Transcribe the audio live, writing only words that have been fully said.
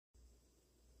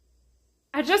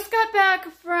I just got back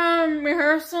from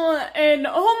rehearsal and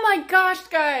oh my gosh,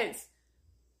 guys.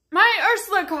 My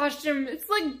Ursula costume, it's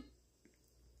like,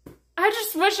 I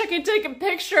just wish I could take a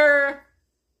picture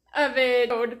of it,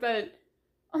 but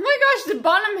oh my gosh, the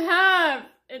bottom half,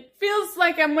 it feels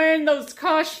like I'm wearing those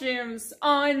costumes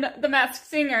on The Masked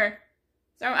Singer.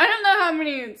 So I don't know how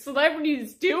many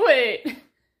celebrities do it,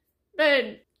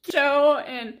 but show,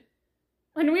 and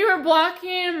when we were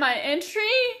blocking my entry,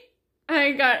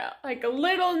 I got like a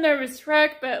little nervous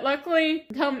wreck, but luckily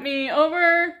it helped me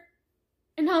over.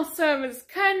 And also I was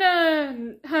kind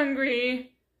of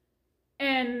hungry,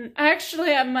 and I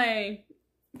actually have my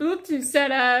Bluetooth set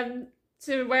up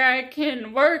to where I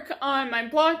can work on my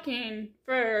blocking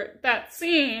for that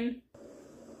scene.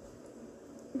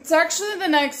 It's actually the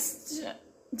next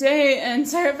day, and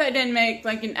sorry if I didn't make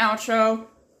like an outro.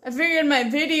 I figured my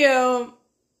video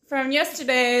from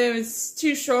yesterday was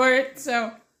too short,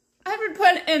 so I would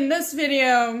put in this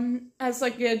video as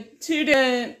like a 2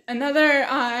 to another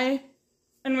eye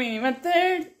when we went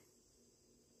there.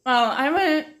 Well,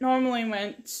 I normally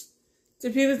went to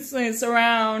Beasley's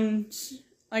around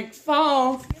like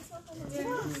fall.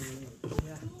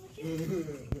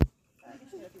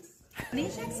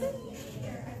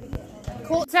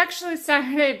 Cool. It's actually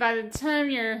Saturday by the time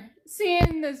you're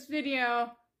seeing this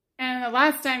video, and the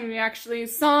last time we actually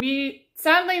saw,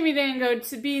 sadly we didn't go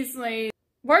to Beasley.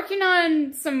 Working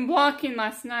on some blocking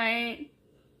last night.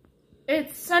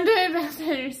 It's Sunday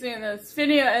after you're seeing this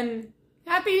video, and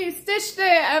happy Stitch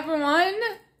Day, everyone!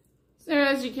 So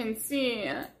as you can see,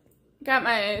 got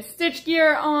my stitch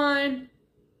gear on,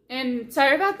 and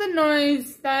sorry about the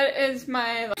noise. That is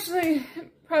my, actually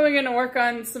probably gonna work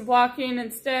on some blocking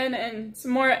instead and some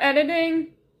more editing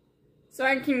so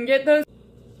I can get those.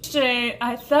 Today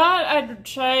I thought I'd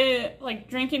try like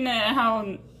drinking it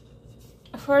how,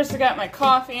 of course I got my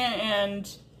coffee and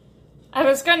I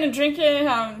was gonna drink it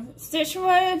how Stitch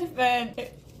would,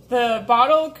 but the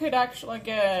bottle could actually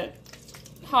get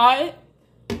hot.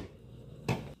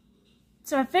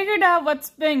 So I figured out what's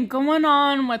been going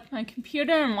on with my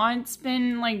computer and why it's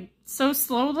been like so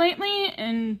slow lately,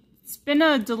 and it's been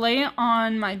a delay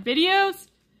on my videos.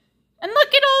 And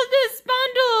look at all this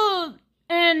bundle!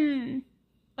 And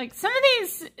like some of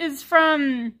these is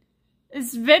from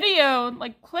this video,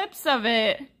 like clips of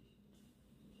it.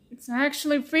 It's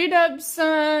actually freed up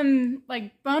some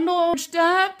like bundled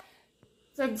up.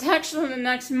 So it's actually the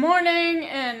next morning,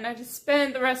 and I just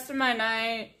spent the rest of my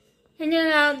night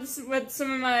hanging out with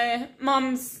some of my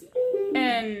mom's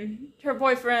and her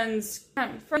boyfriend's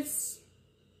friends.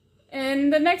 In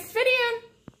the next video,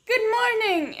 good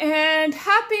morning and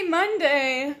happy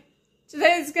Monday.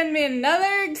 Today is going to be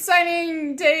another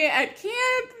exciting day at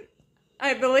camp.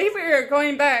 I believe we are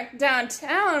going back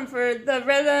downtown for the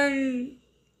rhythm,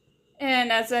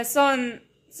 and as I said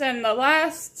in the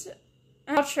last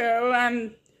outro,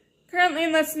 I'm currently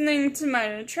listening to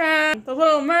my track, The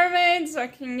Little Mermaid, so I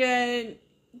can get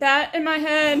that in my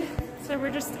head. So we're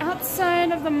just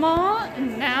outside of the mall,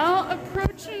 and now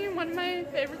approaching one of my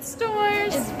favorite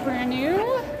stores. It's brand new.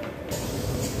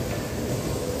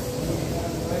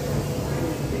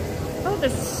 Oh,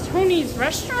 this Tony's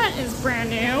restaurant is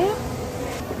brand new.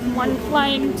 One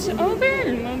flight over,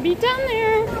 and we'll be down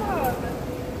there. Good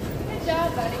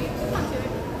job, buddy. Come on, Tony.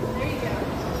 There you go.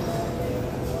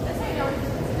 That's how you know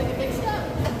it's like a big step.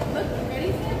 Look, you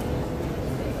ready?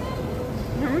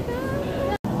 Here we go.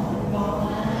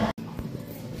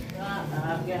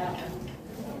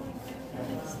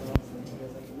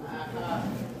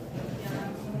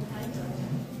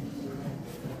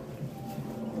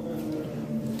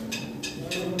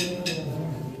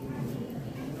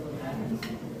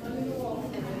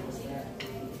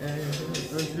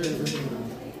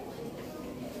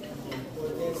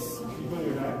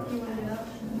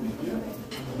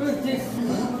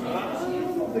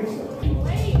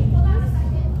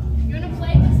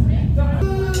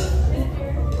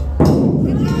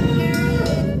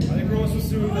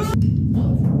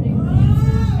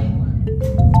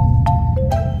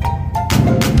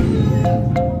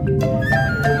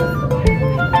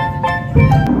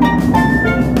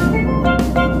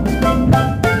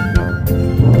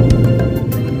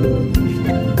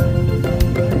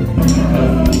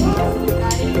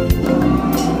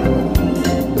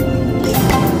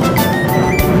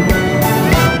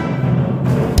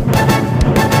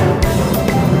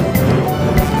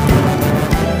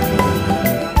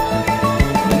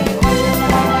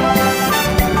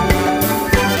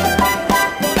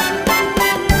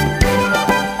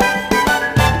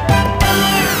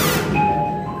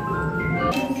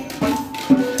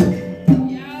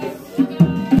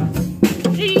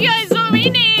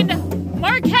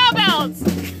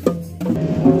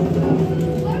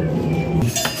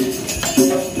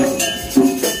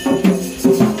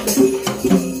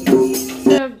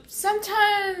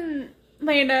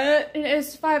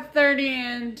 6:30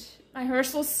 and my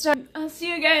rehearsal started. I'll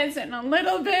see you guys in a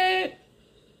little bit.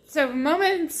 So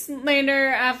moments later,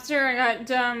 after I got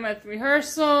done with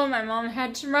rehearsal, my mom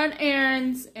had to run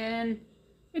errands and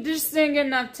we just didn't get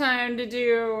enough time to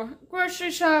do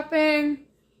grocery shopping.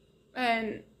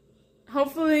 And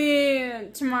hopefully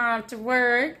tomorrow after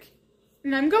work.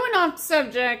 And I'm going off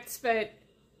subject, but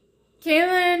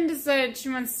Kaylin decided she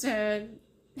wants to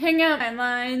hang out my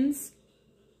lines.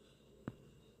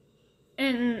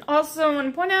 And also I want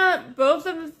to point out, both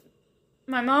of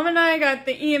my mom and I got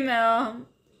the email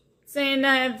saying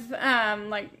I've, I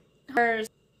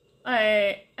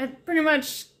pretty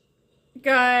much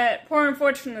got Poor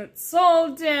Unfortunate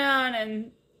Soul down,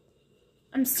 and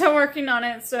I'm still working on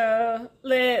it, so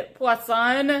Le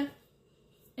Poisson.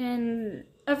 And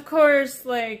of course,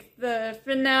 like, the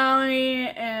finale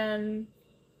and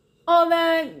all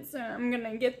that, so I'm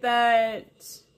gonna get that